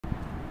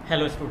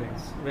Hello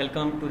students,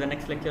 welcome to the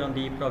next lecture on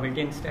the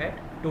probability and stat.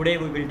 Today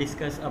we will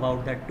discuss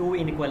about the two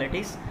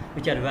inequalities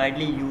which are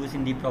widely used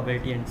in the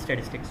probability and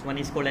statistics. One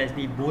is called as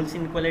the Boole's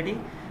inequality,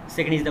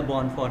 second is the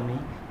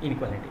Bonferroni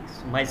inequality.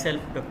 So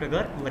myself, Dr.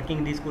 Garg, working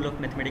in the School of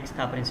Mathematics,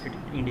 Thapar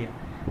Institute, India.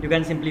 You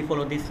can simply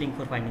follow this link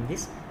for finding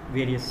these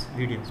various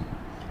videos.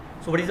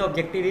 So what is the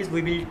objective is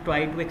we will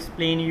try to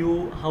explain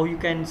you how you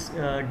can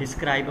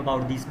describe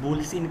about this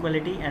Boole's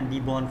inequality and the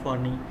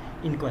Bonferroni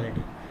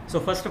inequality. So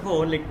first of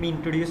all, let me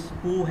introduce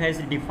who has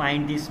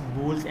defined this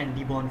Boole's and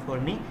the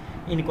Bonferroni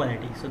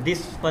inequality. So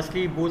this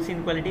firstly Boole's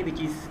inequality,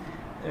 which is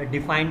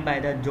defined by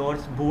the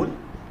George Boole,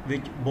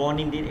 which born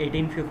in the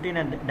 1815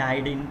 and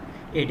died in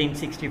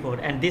 1864,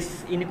 and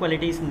this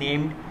inequality is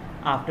named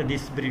after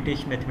this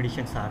British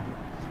mathematician Harish.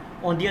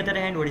 On the other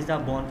hand, what is the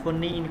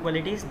Bonferroni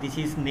inequalities? This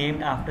is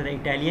named after the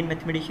Italian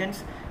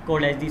mathematicians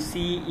called as the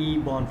C.E.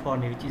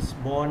 Bonferroni,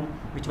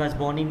 which was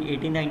born in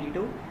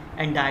 1892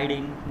 and died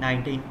in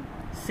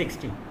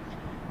 1960.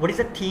 What is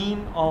the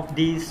theme of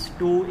these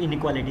two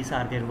inequalities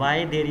are there?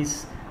 Why there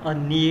is a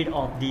need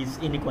of these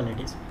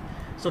inequalities?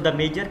 So the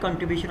major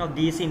contribution of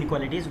these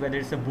inequalities, whether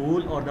it's a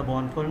Boole or the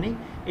Bonferroni,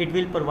 it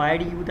will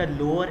provide you the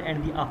lower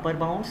and the upper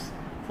bounds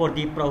for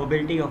the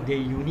probability of their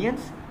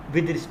unions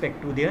with respect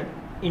to their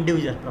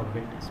individual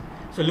probabilities.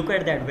 So look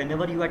at that.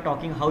 Whenever you are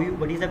talking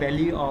what is the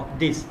value of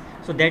this,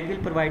 so that will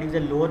provide you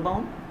the lower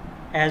bound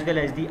as well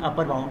as the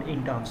upper bound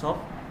in terms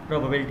of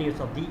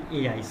probabilities of the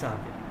AIs are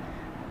there.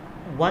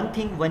 One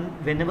thing,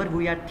 whenever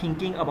we are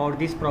thinking about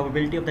this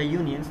probability of the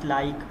unions,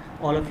 like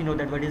all of you know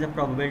that what is the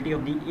probability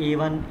of the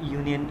A1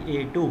 union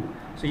A2.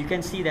 So you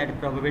can see that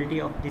probability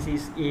of this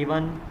is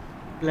A1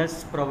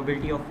 plus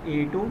probability of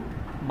A2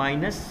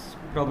 minus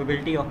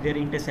probability of their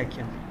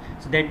intersection.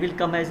 So that will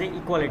come as a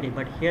equality,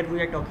 but here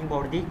we are talking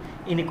about the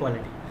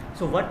inequality.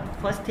 So what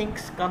first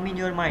things come in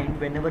your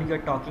mind whenever you are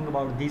talking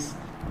about these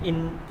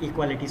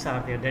inequalities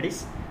are there? That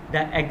is the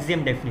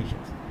axiom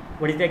definitions.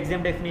 What is the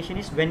axiom definition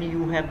is when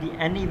you have the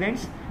n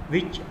events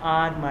which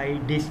are my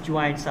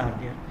disjoints are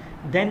there,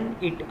 then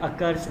it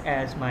occurs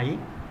as my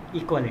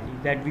equality,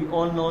 that we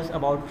all knows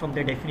about from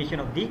the definition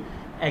of the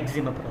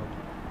axiom approach.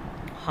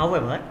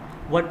 However,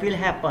 what will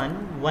happen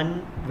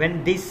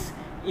when these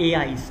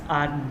AIs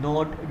are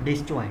not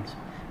disjoints?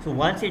 So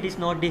once it is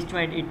not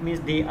disjoint, it means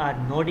they are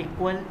not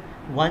equal.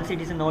 Once it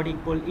is not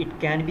equal,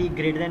 it can be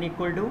greater than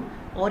equal to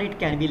or it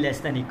can be less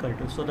than equal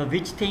to. So the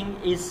which thing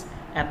is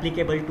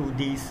applicable to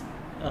these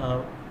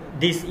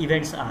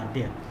events are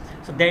there.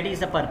 So that is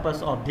the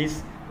purpose of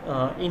this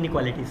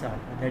inequalities are.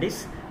 That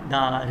is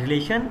the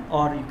relation,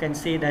 or you can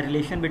say the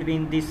relation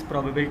between this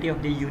probability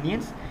of the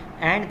unions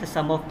and the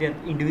sum of their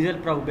individual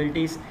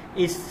probabilities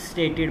is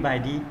stated by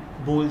the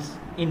Boole's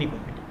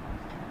inequality.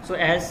 So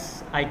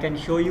as I can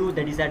show you,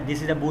 that is that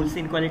this is a Boole's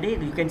inequality.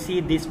 You can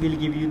see this will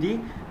give you the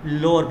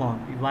lower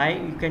bound. Why?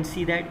 You can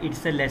see that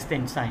it's a less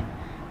than sign,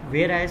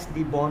 whereas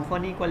the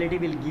Bonferroni inequality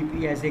will give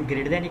you as a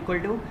greater than equal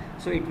to,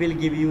 so it will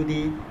give you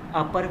the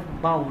upper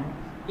bound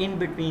in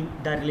between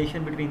the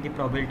relation between the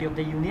probability of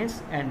the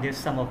unions and their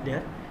sum of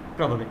their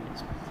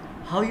probabilities.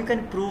 How you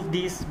can prove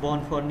these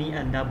Bonferroni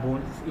and the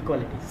Boole's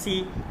equality?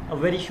 See a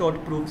very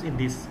short proofs in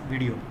this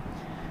video.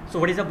 So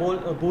what is the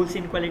Boole's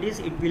inequalities?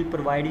 It will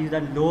provide you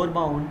the lower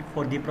bound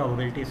for the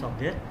probabilities of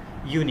their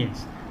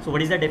unions. So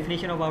what is the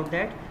definition about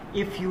that?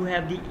 If you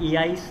have the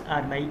AIs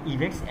are my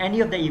events, any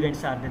of the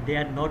events are that they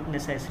are not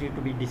necessary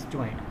to be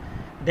disjoint,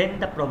 then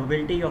the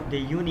probability of the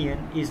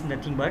union is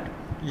nothing but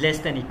less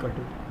than equal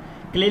to.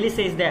 Clearly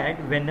says that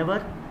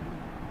whenever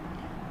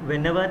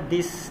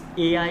these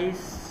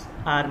AIs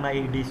are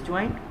my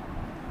disjoint,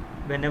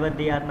 whenever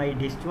they are my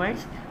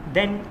disjoints,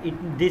 then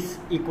this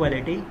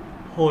equality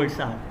holds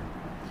on.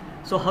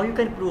 So how you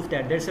can prove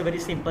that? That's a very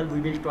simple.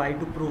 We will try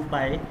to prove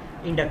by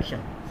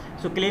induction.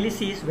 So clearly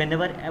sees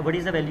whenever what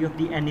is the value of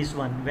the n is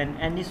 1. When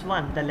n is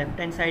 1, the left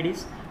hand side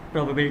is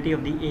probability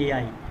of the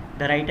AI.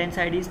 The right hand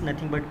side is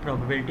nothing but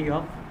probability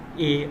of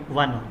A1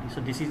 only. So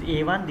this is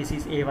A1, this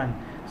is A1.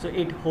 So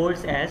it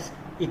holds as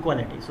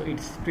equality. So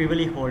it's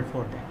trivially hold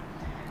for that.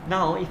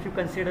 Now if you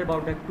consider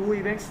about the two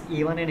events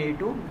A1 and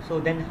A2,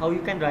 so then how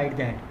you can write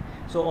that?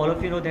 So all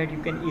of you know that you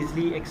can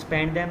easily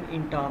expand them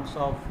in terms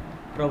of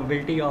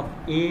probability of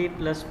A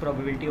plus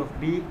probability of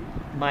B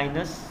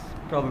minus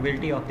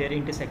probability of their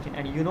intersection,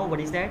 and you know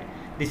what is that?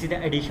 This is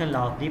the addition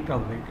law of the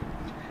probability.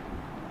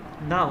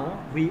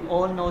 Now we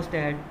all know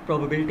that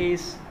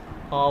probabilities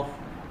of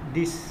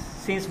this,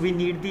 since we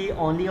need the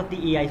only of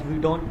the AIs, we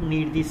don't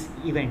need this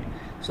event,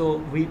 so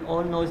we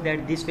all know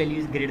that this value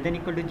is greater than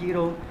equal to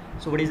 0.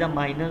 So what is the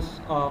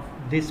minus of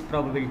this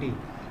probability?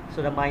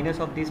 So the minus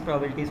of this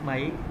probability is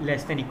my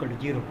less than equal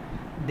to 0.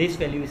 This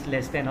value is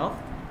less than of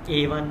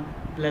A1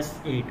 plus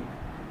A2.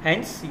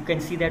 Hence you can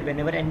see that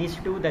whenever n is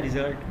 2, the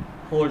result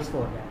holds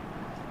for that.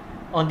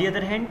 On the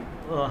other hand,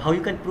 how you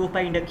can prove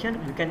by induction?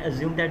 You can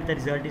assume that the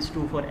result is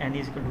 2 for n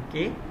is equal to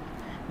k.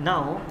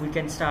 Now we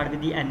can start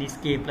with the n is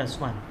k plus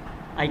 1.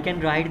 I can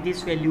write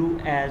this value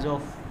as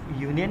of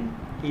union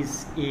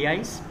is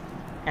AIs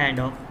and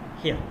of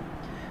here.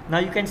 Now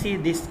you can see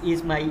this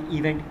is my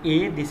event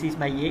A, this is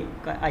my A,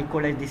 I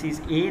call as this is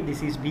A,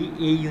 this is B,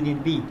 A union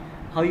B.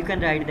 How you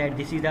can write that?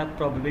 This is the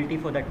probability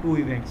for the two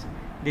events.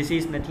 This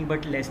is nothing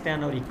but less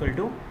than or equal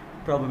to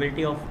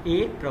probability of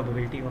A,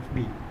 probability of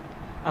B.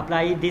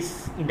 Apply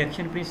this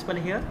induction principle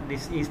here.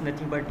 This is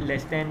nothing but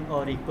less than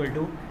or equal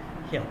to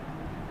here.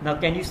 Now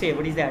can you say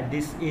what is that?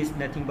 This is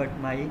nothing but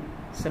my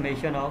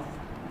summation of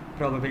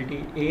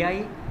probability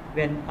AI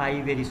when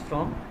I varies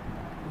from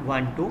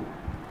 1 to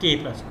k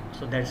plus 1.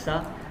 So that's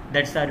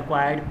the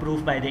required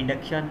proof by the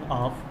induction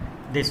of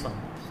this one.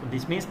 So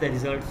this means the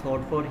results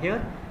hold for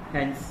here,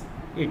 hence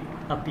it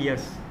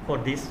appears for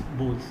this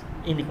Boole's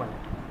inequality.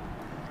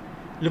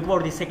 Look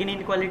for the second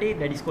inequality,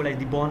 that is called as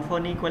the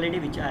Bonferroni inequality,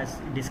 which as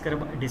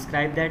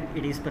described that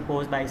it is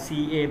proposed by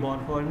C.A.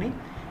 Bonferroni.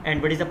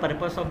 And what is the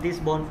purpose of this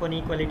Bonferroni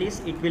inequalities?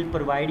 It will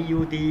provide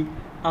you the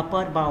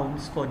upper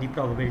bounds for the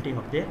probability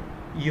of their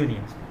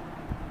unions.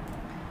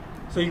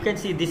 So you can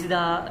see this is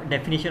the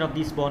definition of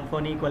this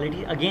Bonferroni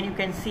inequality. Again you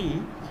can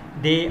see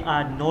they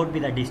are not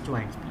with a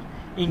disjoint.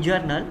 In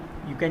journal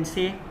you can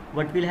say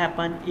what will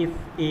happen if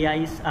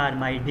AIs are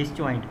my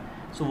disjoint.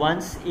 So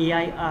once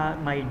AI are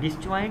my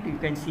disjoint, you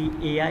can see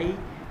AI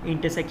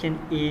intersection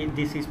A,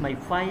 this is my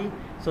phi,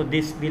 so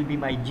this will be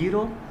my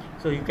 0.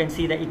 So you can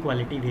see the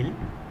equality will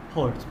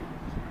hold.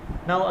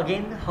 Now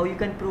again how you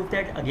can prove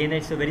that? Again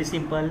it's very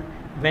simple.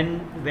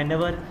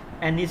 Whenever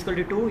n is equal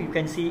to 2, you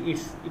can see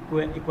its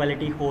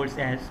equality holds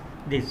as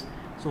this.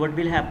 So what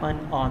will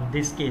happen on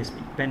this case?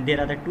 When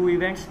there are the two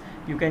events,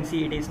 you can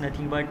see it is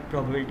nothing but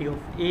probability of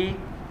A,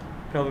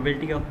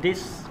 probability of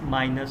this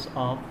minus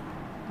of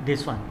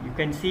this one. You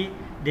can see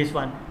this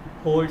one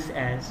holds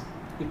as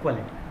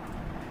equality.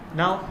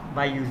 Now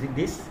by using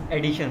this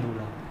addition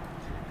rule,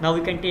 now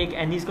we can take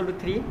n is equal to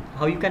 3.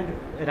 How you can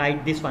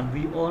write this one?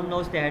 We all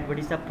know that what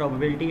is the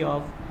probability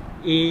of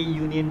A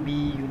union B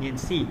union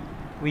C.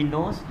 We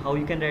know how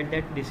you can write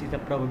that. This is the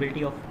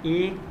probability of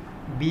A,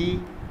 B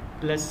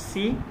plus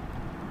C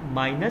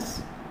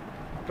minus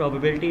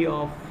probability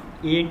of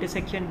A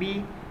intersection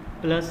B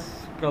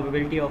plus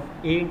probability of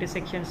A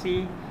intersection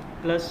C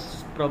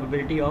plus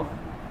probability of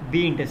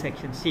B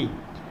intersection C.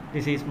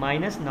 This is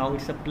minus, now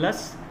it's a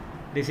plus.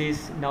 This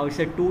is now it's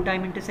a 2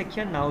 time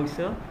intersection, now it's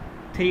a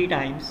 3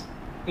 times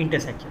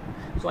intersection.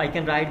 So I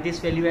can write this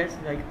value as,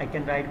 like, I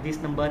can write this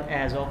number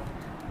as of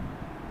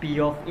P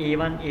of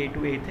A1, A2,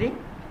 A3.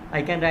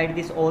 I can write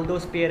this all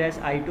those pair as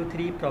I to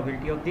 3,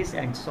 probability of this,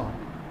 and so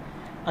on.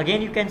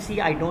 Again you can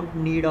see I don't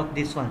need of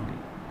this one.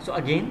 So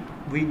again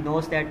we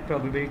know that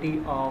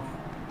probability of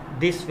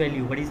this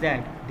value, what is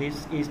that?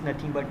 This is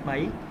nothing but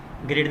my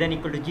greater than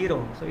equal to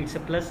 0. So it's a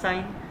plus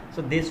sign.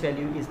 So this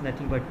value is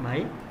nothing but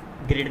my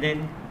greater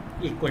than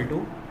equal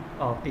to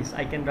of this.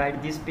 I can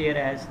write this pair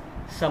as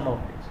sum of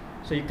this.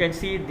 So you can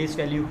see this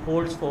value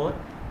holds for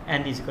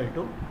n is equal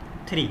to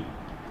 3.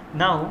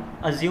 Now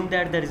assume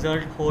that the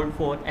result hold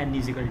for n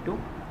is equal to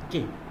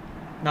k.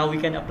 Now we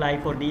can apply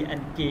for the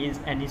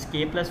n is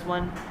k plus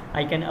 1.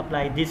 I can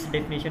apply this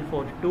definition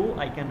for 2.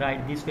 I can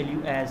write this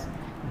value as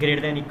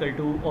greater than equal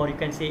to, or you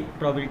can say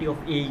probability of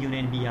A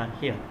union B are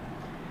here.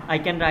 I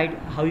can write,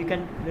 how you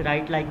can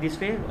write like this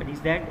way? What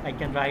is that? I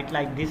can write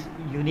like this,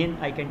 union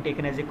I can take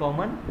as a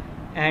common,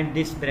 and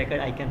this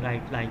bracket I can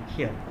write like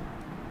here.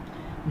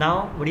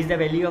 Now what is the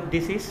value of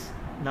this is?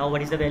 Now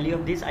what is the value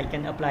of this? I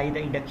can apply the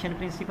induction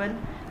principle.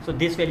 So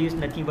this value is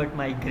nothing but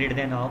my greater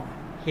than of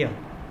here.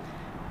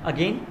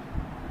 Again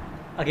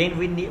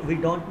we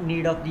don't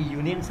need of the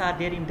unions are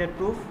there in the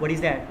proof. What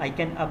is that? I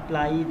can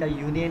apply the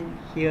union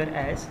here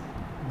as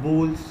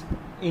Boole's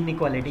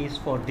inequalities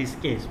for this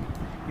case.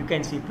 You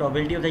can see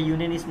probability of the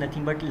union is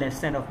nothing but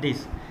less than of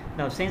this.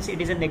 Now since it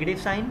is a negative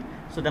sign,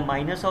 so the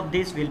minus of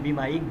this will be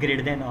my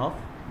greater than of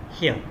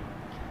here.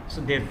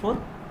 So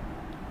therefore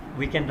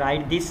we can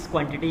write this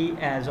quantity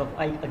as of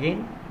I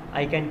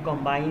can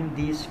combine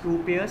these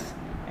two pairs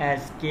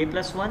as k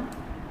plus 1.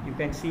 You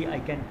can see I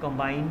can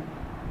combine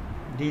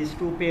these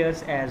two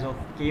pairs as of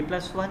k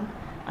plus 1.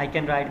 I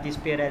can write this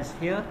pair as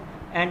here,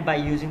 and by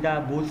using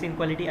the Boole's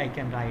inequality I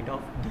can write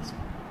of this.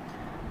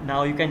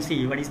 Now you can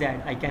see what is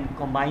that? I can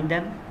combine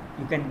them.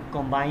 You can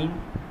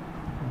combine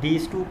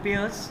these two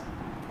pairs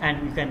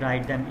and you can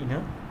write them in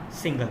a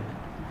single one.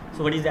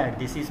 So what is that?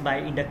 This is by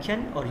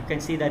induction, or you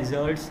can see the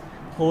results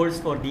holds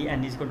for the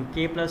n is equal to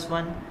k plus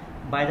 1.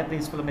 By the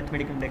principle of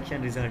mathematical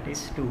induction, result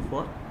is 2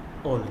 for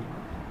all the.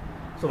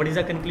 So what is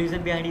the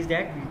conclusion behind is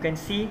that you can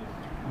see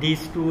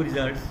these two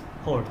results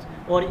holds.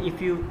 Or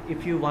if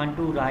you want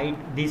to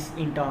write this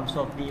in terms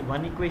of the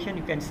one equation,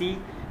 you can see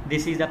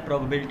this is the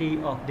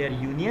probability of their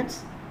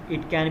unions.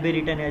 It can be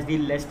written as the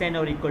less than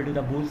or equal to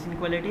the Boole's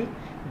inequality,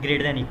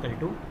 greater than equal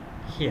to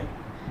here.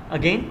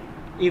 Again,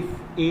 if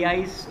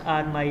AIs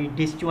are my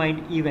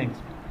disjoint events,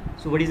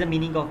 so what is the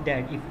meaning of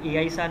that? If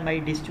AIs are my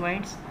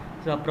disjoints,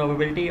 so the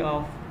probability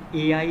of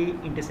AI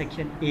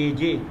intersection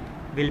AJ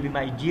will be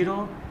my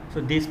 0.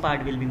 So this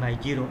part will be my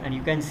 0, and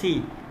you can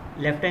see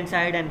left hand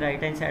side and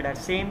right hand side are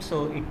same.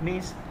 So it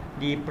means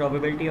the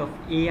probability of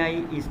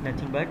AI is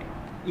nothing but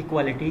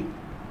equality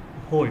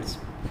holds.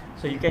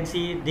 So you can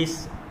see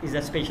this is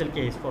a special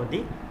case for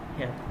the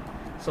here.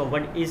 So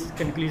what is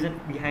conclusion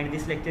behind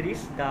this lecture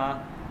is the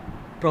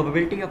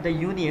probability of the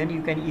union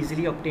you can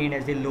easily obtain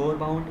as the lower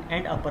bound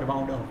and upper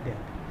bound of that,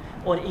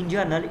 or in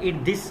general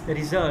this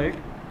result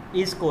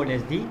is called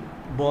as the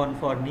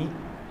Bonferroni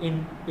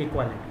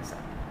Inequality.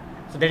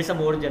 So that is a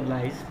more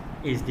generalized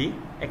is the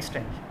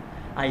extension.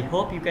 I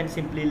hope you can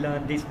simply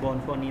learn this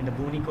Bonferroni and the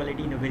Boole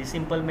inequality in a very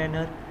simple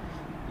manner.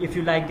 If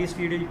you like this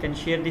video, you can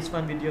share this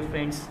one with your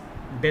friends.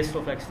 Best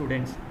of luck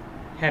students.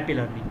 Happy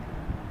learning.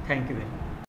 Thank you very much.